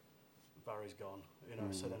Barry? Barry's gone,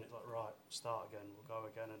 so then it's like, right, start again, we'll go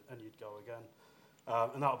again, and you'd go again.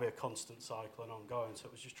 And that'll be a constant cycle and ongoing, so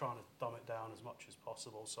it was just trying to dumb it down as much as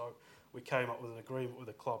possible. So we came up with an agreement with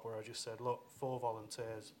the club where I just said, look, 4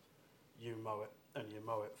 volunteers, you mow it, and you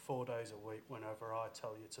mow it 4 days a week whenever I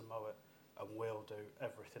tell you to mow it, and we'll do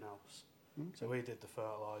everything else. Okay. So we did the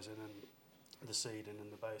fertilising and the seeding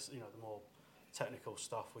and the base, the more technical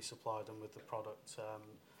stuff. We supplied them with the product.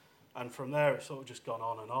 And from there, it's sort of just gone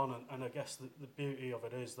on. And I guess the beauty of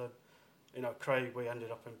it is that, Craig, we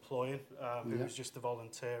ended up employing, who was just a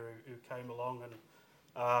volunteer who came along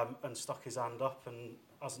and stuck his hand up and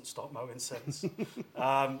hasn't stopped mowing since.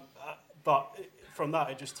 But from that,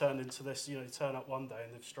 it just turned into this, you turn up one day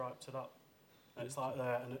and they've striped it up. And it's like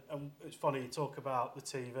that. And it's funny, you talk about the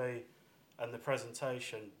TV and the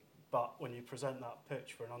presentation, but when you present that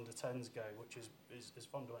pitch for an under-10s game, which is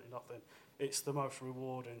fundamentally nothing, it's the most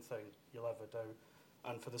rewarding thing you'll ever do.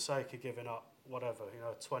 And for the sake of giving up whatever,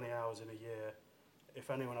 20 hours in a year, if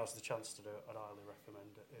anyone has the chance to do it, I'd highly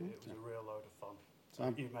recommend it. It was a real load of fun.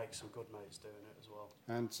 You make some good mates doing it as well.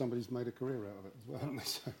 And somebody's made a career out of it as well, haven't they?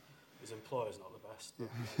 So. His employer's not the best.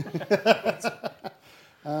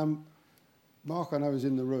 Mark, I know, is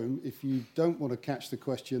in the room. If you don't want to catch the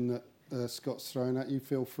question that Scott's thrown at you,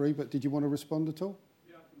 feel free. But did you want to respond at all?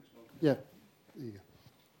 Yeah, I can respond. Yeah. There you go.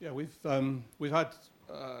 Yeah, we've had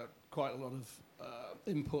quite a lot of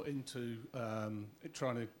input into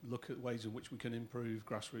trying to look at ways in which we can improve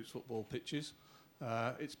grassroots football pitches.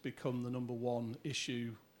 It's become the number one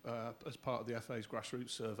issue as part of the FA's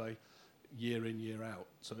grassroots survey, year in, year out.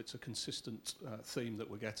 So it's a consistent theme that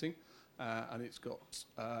we're getting, and it's got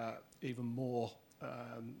even more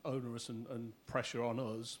onerous and pressure on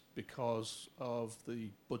us because of the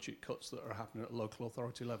budget cuts that are happening at local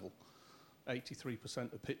authority level.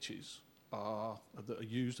 83% of pitches that are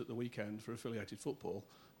used at the weekend for affiliated football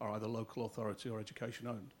are either local authority or education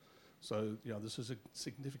owned. So this is a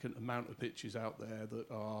significant amount of pitches out there that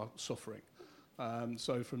are suffering.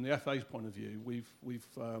 So from the FA's point of view,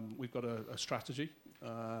 we've got a strategy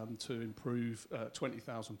to improve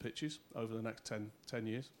 20,000 pitches over the next 10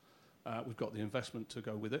 years. We've got the investment to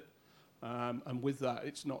go with it. And with that,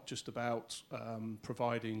 it's not just about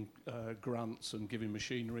providing grants and giving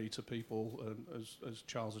machinery to people. As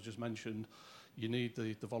Charles has just mentioned, you need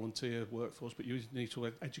the volunteer workforce, but you need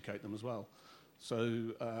to educate them as well.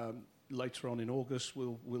 So later on in August,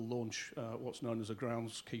 we'll launch what's known as a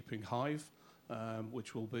groundskeeping hive,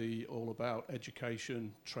 which will be all about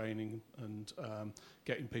education, training, and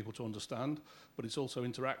getting people to understand. But it's also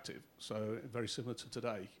interactive, so very similar to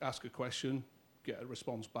today. Ask a question, get a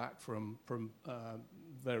response back from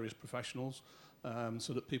various professionals,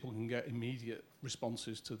 so that people can get immediate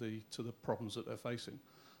responses to the problems that they're facing.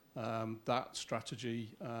 That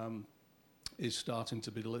strategy is starting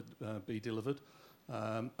to be delivered,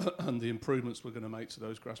 and the improvements we're going to make to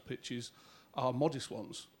those grass pitches are modest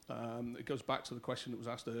ones. It goes back to the question that was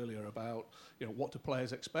asked earlier about what do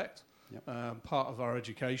players expect. Yep. Part of our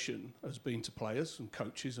education has been to players and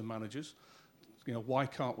coaches and managers. Why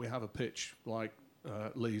can't we have a pitch like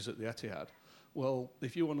Lee's at the Etihad? Well,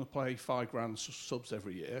 if you want to play £5,000 subs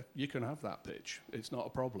every year, you can have that pitch. It's not a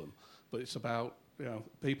problem. But it's about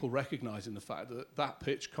people recognising the fact that that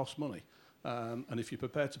pitch costs money. And if you're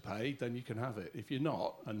prepared to pay, then you can have it. If you're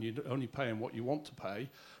not, and you're only paying what you want to pay,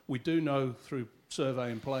 we do know through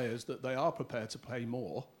surveying players that they are prepared to pay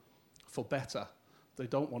more for better. They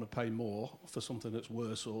don't want to pay more for something that's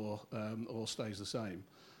worse or stays the same.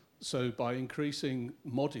 So by increasing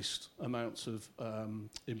modest amounts of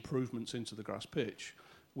improvements into the grass pitch,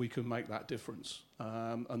 we can make that difference.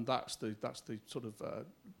 And that's the sort of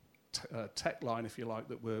tech line, if you like,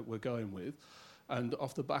 that we're going with. And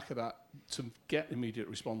off the back of that, to get immediate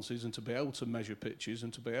responses and to be able to measure pitches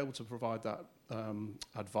and to be able to provide that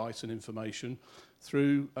advice and information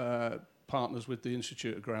through partners with the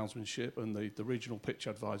Institute of Groundsmanship and the regional pitch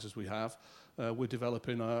advisors we have, we're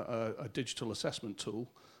developing a digital assessment tool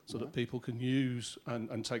so that people can use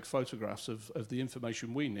and take photographs of the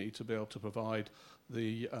information we need to be able to provide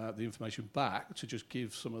the information back to just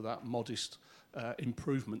give some of that modest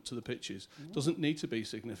improvement to the pitches. Doesn't need to be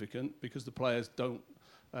significant because the players don't,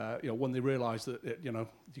 when they realise that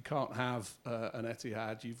you can't have an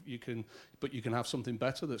Etihad, but you can have something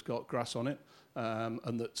better that's got grass on it,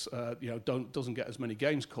 and that's doesn't get as many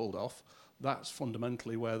games called off. That's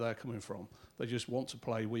fundamentally where they're coming from. They just want to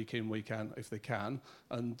play week in, week out if they can.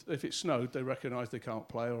 And if it snowed, they recognise they can't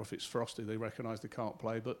play, or if it's frosty, they recognise they can't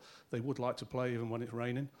play, but they would like to play even when it's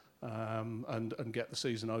raining, and get the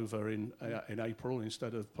season over in April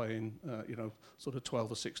instead of playing sort of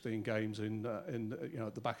 12 or 16 games in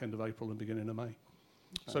at the back end of April and beginning of May. Okay.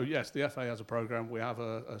 So yes, the FA has a programme. We have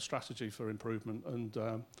a strategy for improvement,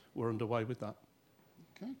 and we're underway with that.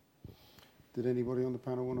 Okay. Did anybody on the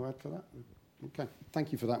panel want to add to that? Okay.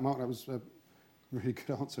 Thank you for that, Mark. That was a really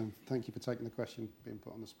good answer. Thank you for taking the question, being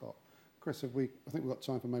put on the spot. Chris, I think we've got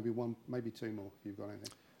time for maybe one, maybe two more, if you've got anything.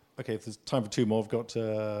 Okay, if there's time for two more, I've got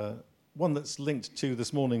one that's linked to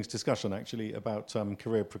this morning's discussion, actually, about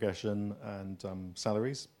career progression and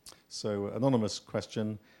salaries. So, anonymous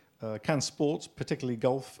question. Can sports, particularly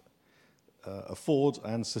golf, afford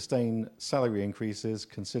and sustain salary increases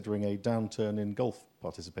considering a downturn in golf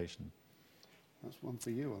participation? That's one for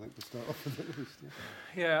you, I think, to start off with at least.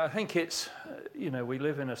 Yeah, I think it's, we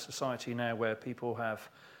live in a society now where people have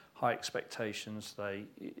high expectations. They,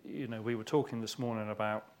 we were talking this morning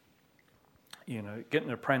about, getting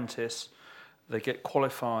an apprentice, they get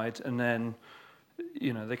qualified, and then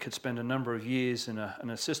you know, they could spend a number of years in an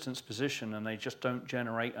assistant's position and they just don't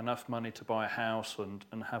generate enough money to buy a house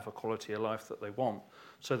and have a quality of life that they want.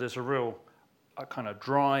 So there's a real kind of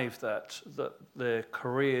drive that their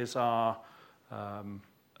careers are,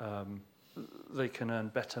 they can earn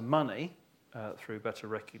better money through better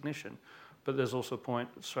recognition. But there's also a point,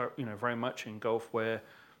 you know, very much in golf where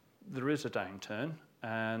there is a downturn,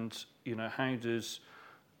 and, you know, how does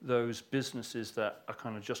those businesses that are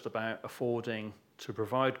kind of just about affording to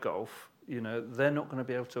provide golf, you know, they're not going to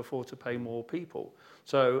be able to afford to pay more people.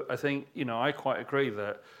 So I think, you know, I quite agree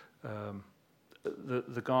that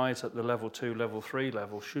the guys at the level 2, level 3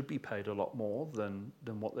 level should be paid a lot more than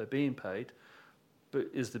what they're being paid. But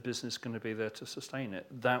is the business going to be there to sustain it?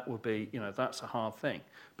 That would be, you know, that's a hard thing.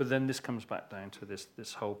 But then this comes back down to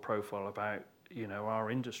this whole profile about, you know, our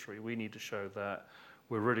industry. We need to show that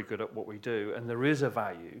we're really good at what we do, and there is a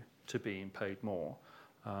value to being paid more.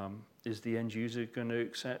 Is the end user going to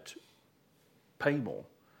pay more?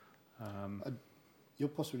 You're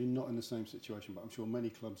possibly not in the same situation, but I'm sure many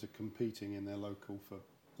clubs are competing in their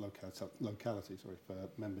locality for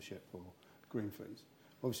membership or green fees.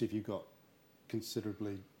 Obviously, if you've got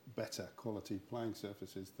considerably better quality playing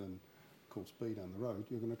surfaces than course B down the road,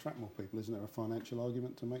 you're going to attract more people. Isn't there a financial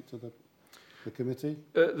argument to make to the committee?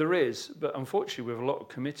 There is, but unfortunately with a lot of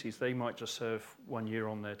committees, they might just serve 1 year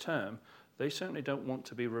on their term. They certainly don't want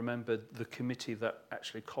to be remembered the committee that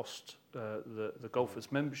actually cost the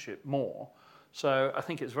golfers' membership more. So I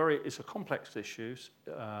think it's a complex issue.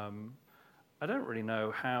 I don't really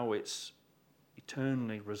know how it's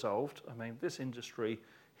eternally resolved. I mean, this industry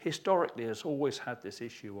historically has always had this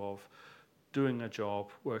issue of doing a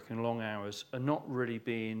job, working long hours, and not really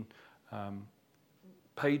being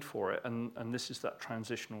paid for it. And this is that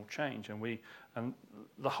transitional change. And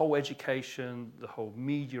the whole education, the whole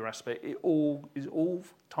media aspect, it all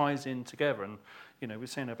ties in together. And you know, we're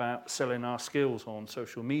saying about selling our skills on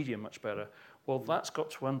social media much better. Well, that's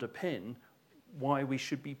got to underpin why we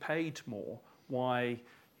should be paid more. Why,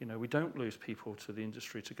 you know, we don't lose people to the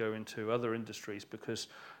industry to go into other industries because,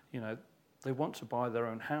 you know, they want to buy their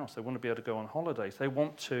own house. They want to be able to go on holidays. They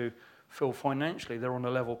want to feel financially they're on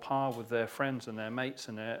a level par with their friends and their mates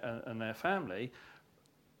and their family.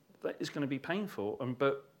 That is going to be painful.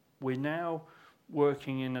 But we're now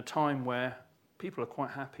working in a time where people are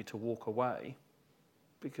quite happy to walk away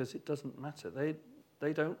because it doesn't matter.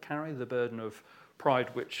 They don't carry the burden of pride,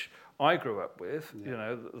 which I grew up with. Yeah. You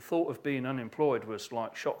know, the thought of being unemployed was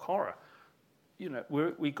like shock horror. You know,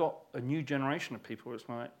 we got a new generation of people. It's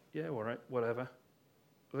like, yeah, all right, whatever.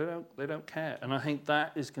 They don't care, and I think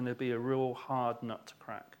that is going to be a real hard nut to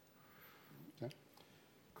crack. Okay,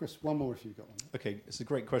 Chris, one more if you've got one. Okay, it's a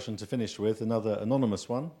great question to finish with. Another anonymous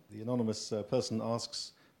one. The anonymous person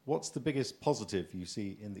asks, "What's the biggest positive you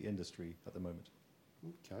see in the industry at the moment?"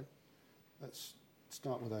 Okay, let's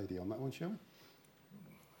start with Adi on that one, shall we?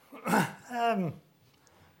 I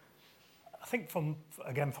think from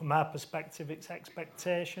our perspective, it's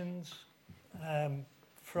expectations.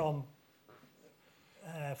 From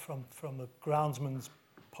a groundsman's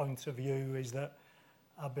point of view, is that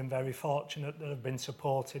I've been very fortunate that I've been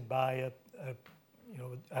supported by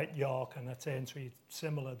at York and at Aintree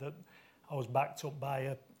similar, that I was backed up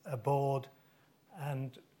by a board,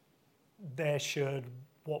 and they shared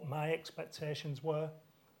what my expectations were,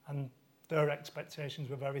 and their expectations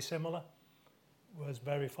were very similar. Was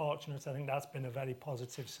very fortunate. I think that's been a very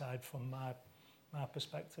positive side from my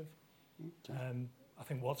perspective. Okay. I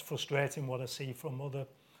think what's frustrating, what I see from other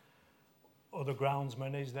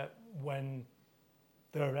groundsmen, is that when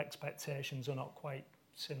their expectations are not quite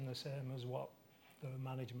the same as what the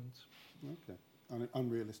management's. Okay,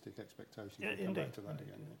 unrealistic expectations. Yeah, we'll come back to that indeed,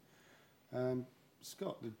 again. Yeah.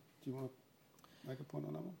 Scott, do you want to make a point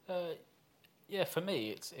on that one? Yeah, for me,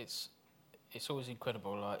 it's always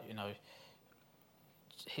incredible. Like, you know,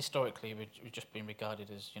 historically, we've just been regarded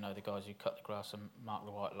as, you know, the guys who cut the grass and mark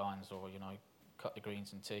the white lines, or, you know, cut the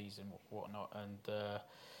greens and tees and whatnot. And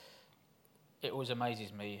it always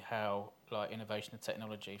amazes me how, like, innovation and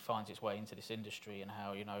technology finds its way into this industry, and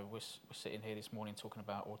how, you know, we're sitting here this morning talking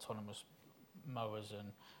about autonomous mowers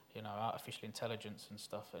and, you know, artificial intelligence and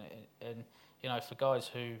stuff. And you know, for guys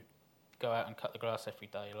who go out and cut the grass every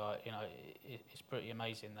day, like, you know, it's pretty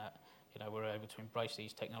amazing that, you know, we're able to embrace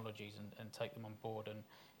these technologies and take them on board and,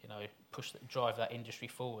 you know, drive that industry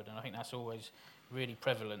forward. And I think that's always really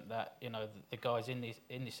prevalent, that, you know, the guys in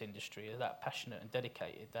this industry are that passionate and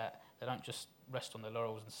dedicated that they don't just rest on their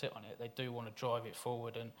laurels and sit on it. They do want to drive it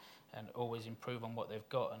forward and always improve on what they've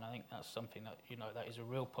got. And I think that's something that, you know, that is a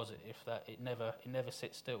real positive, that it never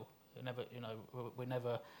sits still. It never, you know, we're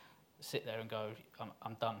never sit there and go,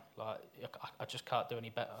 I'm done. Like I just can't do any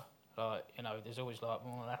better. Like, you know, there's always like,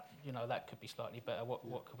 well, that, you know, that could be slightly better.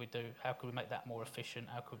 What could we do? How could we make that more efficient?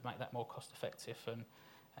 How could we make that more cost effective?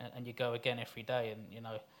 And you go again every day, and you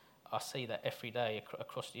know, I see that every day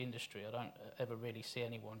across the industry. I don't ever really see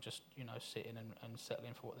anyone just, you know, sitting and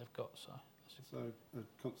settling for what they've got. So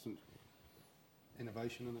a constant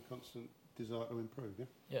innovation and a constant desire to improve.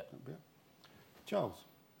 Yeah. Yeah. Charles.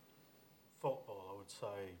 Football, I would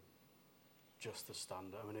say, just the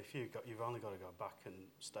standard. I mean, you've only got to go back and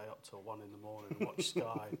stay up till 1 in the morning and watch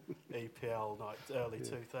Sky EPL like early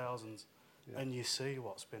 2000s, and you see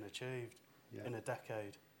what's been achieved in a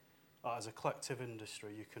decade. As a collective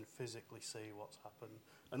industry, you can physically see what's happened,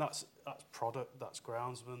 and that's product, that's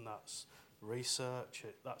groundsman, that's research,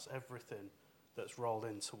 that's everything that's rolled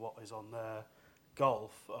into what is on there.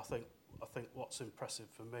 Golf, I think what's impressive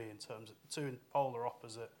for me in terms of two polar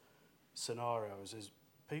opposite scenarios is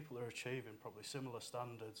people are achieving probably similar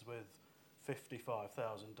standards with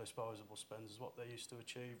 55,000 disposable spends as what they used to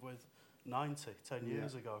achieve with 10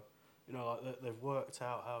 years ago. You know, like they've worked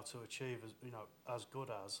out how to achieve as good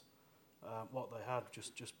as what they had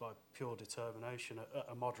just by pure determination at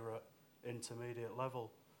a moderate intermediate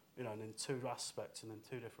level. You know, and in two aspects and in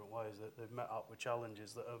two different ways that they've met up with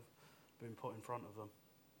challenges that have been put in front of them.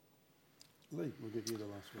 Lee, we'll give you the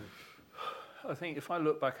last word. I think if I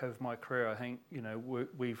look back over my career, I think, you know,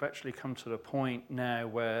 we've actually come to the point now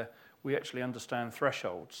where we actually understand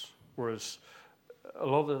thresholds, whereas a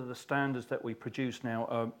lot of the standards that we produce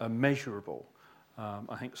now are measurable.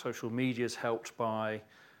 I think social media has helped by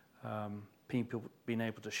people being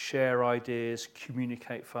able to share ideas,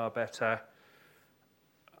 communicate far better.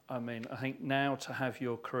 I mean, I think now to have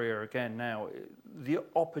your career again now, the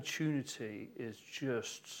opportunity is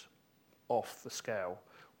just off the scale.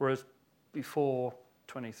 Whereas before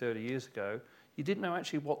 20, 30 years ago, you didn't know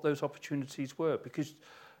actually what those opportunities were because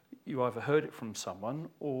you either heard it from someone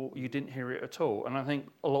or you didn't hear it at all. And I think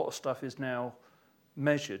a lot of stuff is now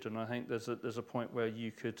measured, and I think there's a point where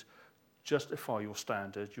you could justify your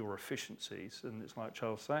standard, your efficiencies, and it's like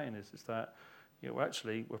Charles saying is that, you know,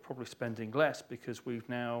 actually we're probably spending less because we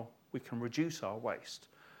can reduce our waste.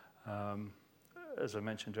 As I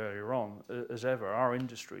mentioned earlier on, as ever, our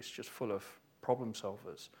industry is just full of problem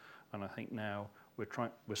solvers, and I think now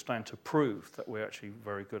we're starting to prove that we're actually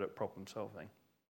very good at problem solving.